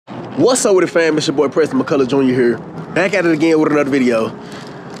What's up with it, fam? It's your boy Preston McCullough Jr. here, back at it again with another video.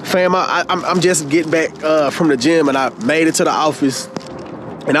 Fam, I'm just getting back from the gym, and I made it to the office,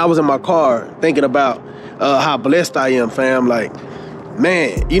 and I was in my car thinking about how blessed I am, fam. Like,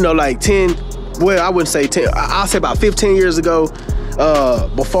 man, you know, like 10, well, I wouldn't say 10, I'll say about 15 years ago,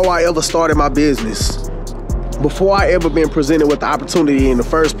 before I ever started my business, before I ever been presented with the opportunity in the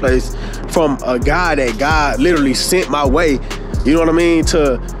first place from a guy that God literally sent my way, you know what I mean,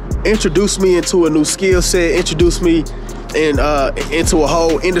 to introduce me into a new skill set, introduce me into a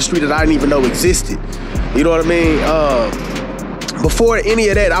whole industry that I didn't even know existed. You know what I mean? Before any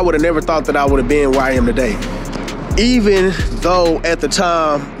of that, I would have never thought that I would have been where I am today. Even though at the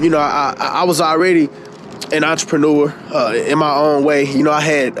time, you know, I was already an entrepreneur in my own way. You know, I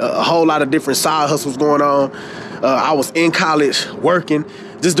had a whole lot of different side hustles going on. I was in college working,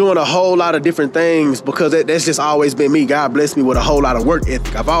 just doing a whole lot of different things because that's just always been me. God blessed me with a whole lot of work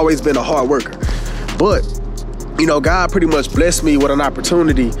ethic. I've always been a hard worker. But, you know, God pretty much blessed me with an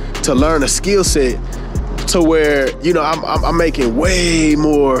opportunity to learn a skill set to where, you know, I'm making way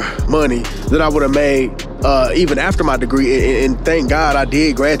more money than I would have made even after my degree. And thank God I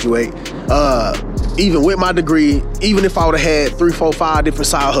did graduate. Even with my degree, even if I would have had 3, 4, 5 different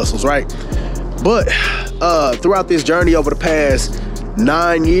side hustles, right? But throughout this journey over the past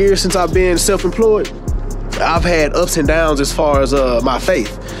 9 years since I've been self-employed, I've had ups and downs as far as my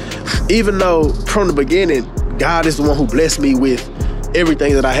faith. Even though from the beginning, God is the one who blessed me with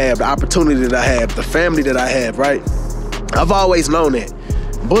everything that I have, the opportunity that I have, the family that I have, right? I've always known that.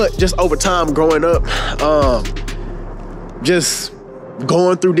 But just over time growing up, just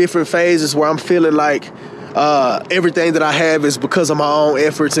going through different phases where I'm feeling like everything that I have is because of my own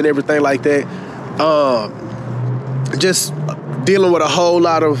efforts and everything like that. Just dealing with a whole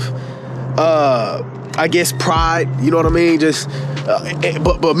lot of, I guess, pride, you know what I mean? Just,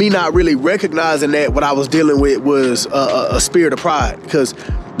 but me not really recognizing that what I was dealing with was a spirit of pride, because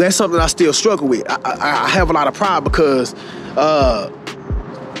that's something I still struggle with. I have a lot of pride because I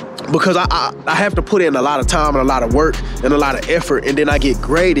have to put in a lot of time and a lot of work and a lot of effort, and then I get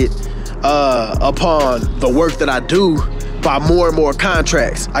graded upon the work that I do by more and more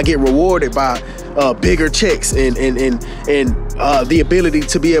contracts. I get rewarded by bigger checks and the ability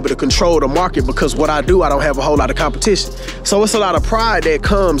to be able to control the market, because what I do, I don't have a whole lot of competition. So it's a lot of pride that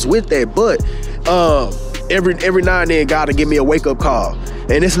comes with that. But every now and then, God will give me a wake-up call.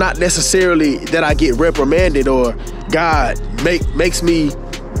 And it's not necessarily that I get reprimanded or God makes me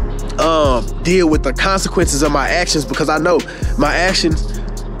deal with the consequences of my actions, because I know my actions,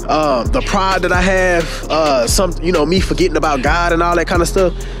 the pride that I have, me forgetting about God and all that kind of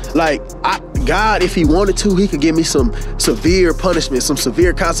stuff. Like, God, if he wanted to, he could give me some severe punishment, some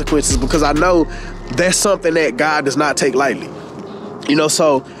severe consequences, because I know that's something that God does not take lightly. You know,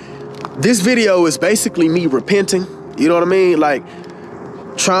 so this video is basically me repenting, you know what I mean? Like,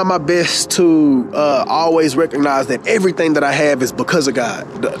 trying my best to always recognize that everything that I have is because of God.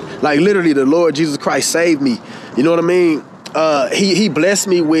 Like, literally, the Lord Jesus Christ saved me. You know what I mean? He blessed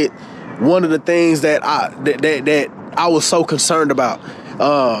me with one of the things that I was so concerned about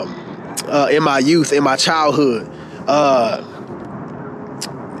in my youth, in my childhood.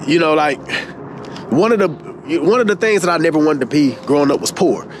 You know, like, one of the things that I never wanted to be growing up was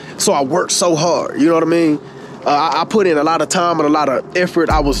poor. So I worked so hard. You know what I mean? I put in a lot of time and a lot of effort.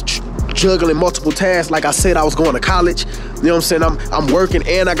 I was juggling multiple tasks. Like I said, I was going to college. You know what I'm saying? I'm working,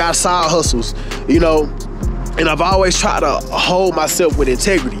 and I got side hustles, you know, and I've always tried to hold myself with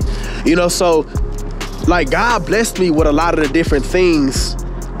integrity, you know? So, like, God blessed me with a lot of the different things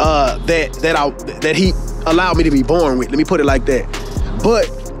that he allowed me to be born with. Let me put it like that. But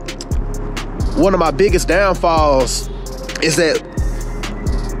one of my biggest downfalls is that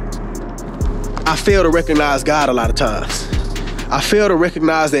I fail to recognize God a lot of times. I fail to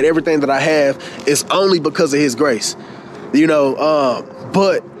recognize that everything that I have is only because of his grace, you know?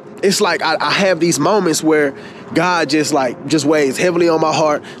 But it's like I have these moments where God just weighs heavily on my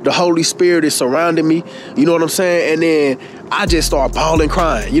heart. The Holy Spirit is surrounding me, you know what I'm saying? And then I just start bawling,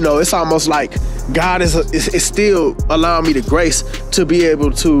 crying. You know, it's almost like God is still allowing me the grace to be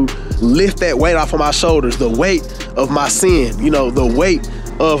able to lift that weight off of my shoulders, the weight of my sin, you know, the weight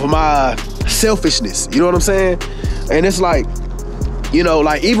of my selfishness, you know what I'm saying? And it's like, you know,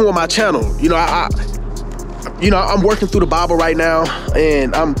 like, even with my channel, you know, I'm working through the Bible right now,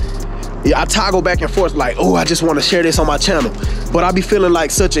 and I toggle back and forth like, oh, I just want to share this on my channel. But I be feeling like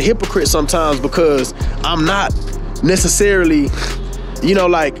such a hypocrite sometimes, because I'm not necessarily, you know,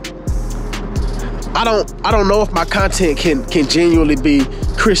 like, I don't know if my content can genuinely be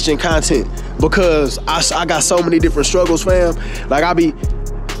Christian content, because I got so many different struggles, fam. Like, I be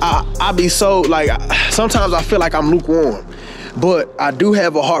I be so, like, sometimes I feel like I'm lukewarm. But I do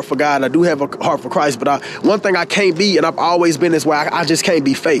have a heart for God. I do have a heart for Christ. But one thing I can't be, and I've always been this way, I just can't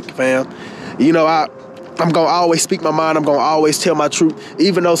be fake, fam. You know, I'm going to always speak my mind. I'm going to always tell my truth,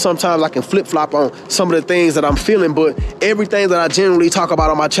 even though sometimes I can flip-flop on some of the things that I'm feeling. But everything that I generally talk about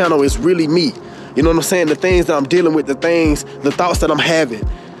on my channel is really me. You know what I'm saying? The things that I'm dealing with, the thoughts that I'm having.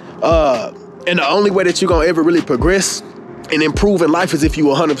 And the only way that you're going to ever really progress and improve in life is if you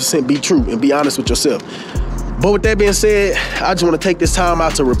 100% be true and be honest with yourself. But with that being said, I just want to take this time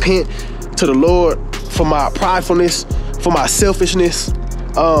out to repent to the Lord for my pridefulness, for my selfishness,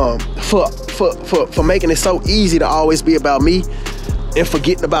 for making it so easy to always be about me and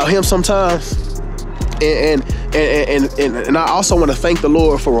forgetting about him sometimes. And I also want to thank the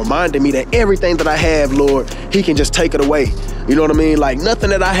Lord for reminding me that everything that I have, Lord, he can just take it away. You know what I mean? Like,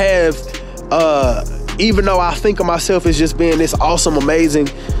 nothing that I have, even though I think of myself as just being this awesome, amazing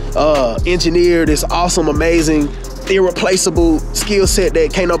engineer, this awesome, amazing, irreplaceable skill set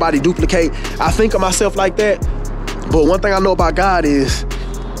that can't nobody duplicate. I think of myself like that. But one thing I know about God is,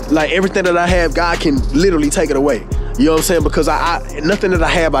 like, everything that I have, God can literally take it away. You know what I'm saying? Because nothing that I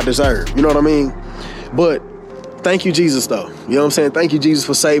have, I deserve. You know what I mean? But thank you, Jesus, though. You know what I'm saying? Thank you, Jesus,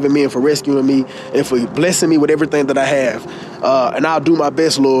 for saving me and for rescuing me and for blessing me with everything that I have. And I'll do my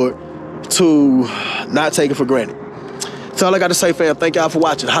best, Lord, to not take it for granted. That's all I got to say, fam. Thank y'all for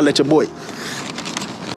watching. Holla at your boy.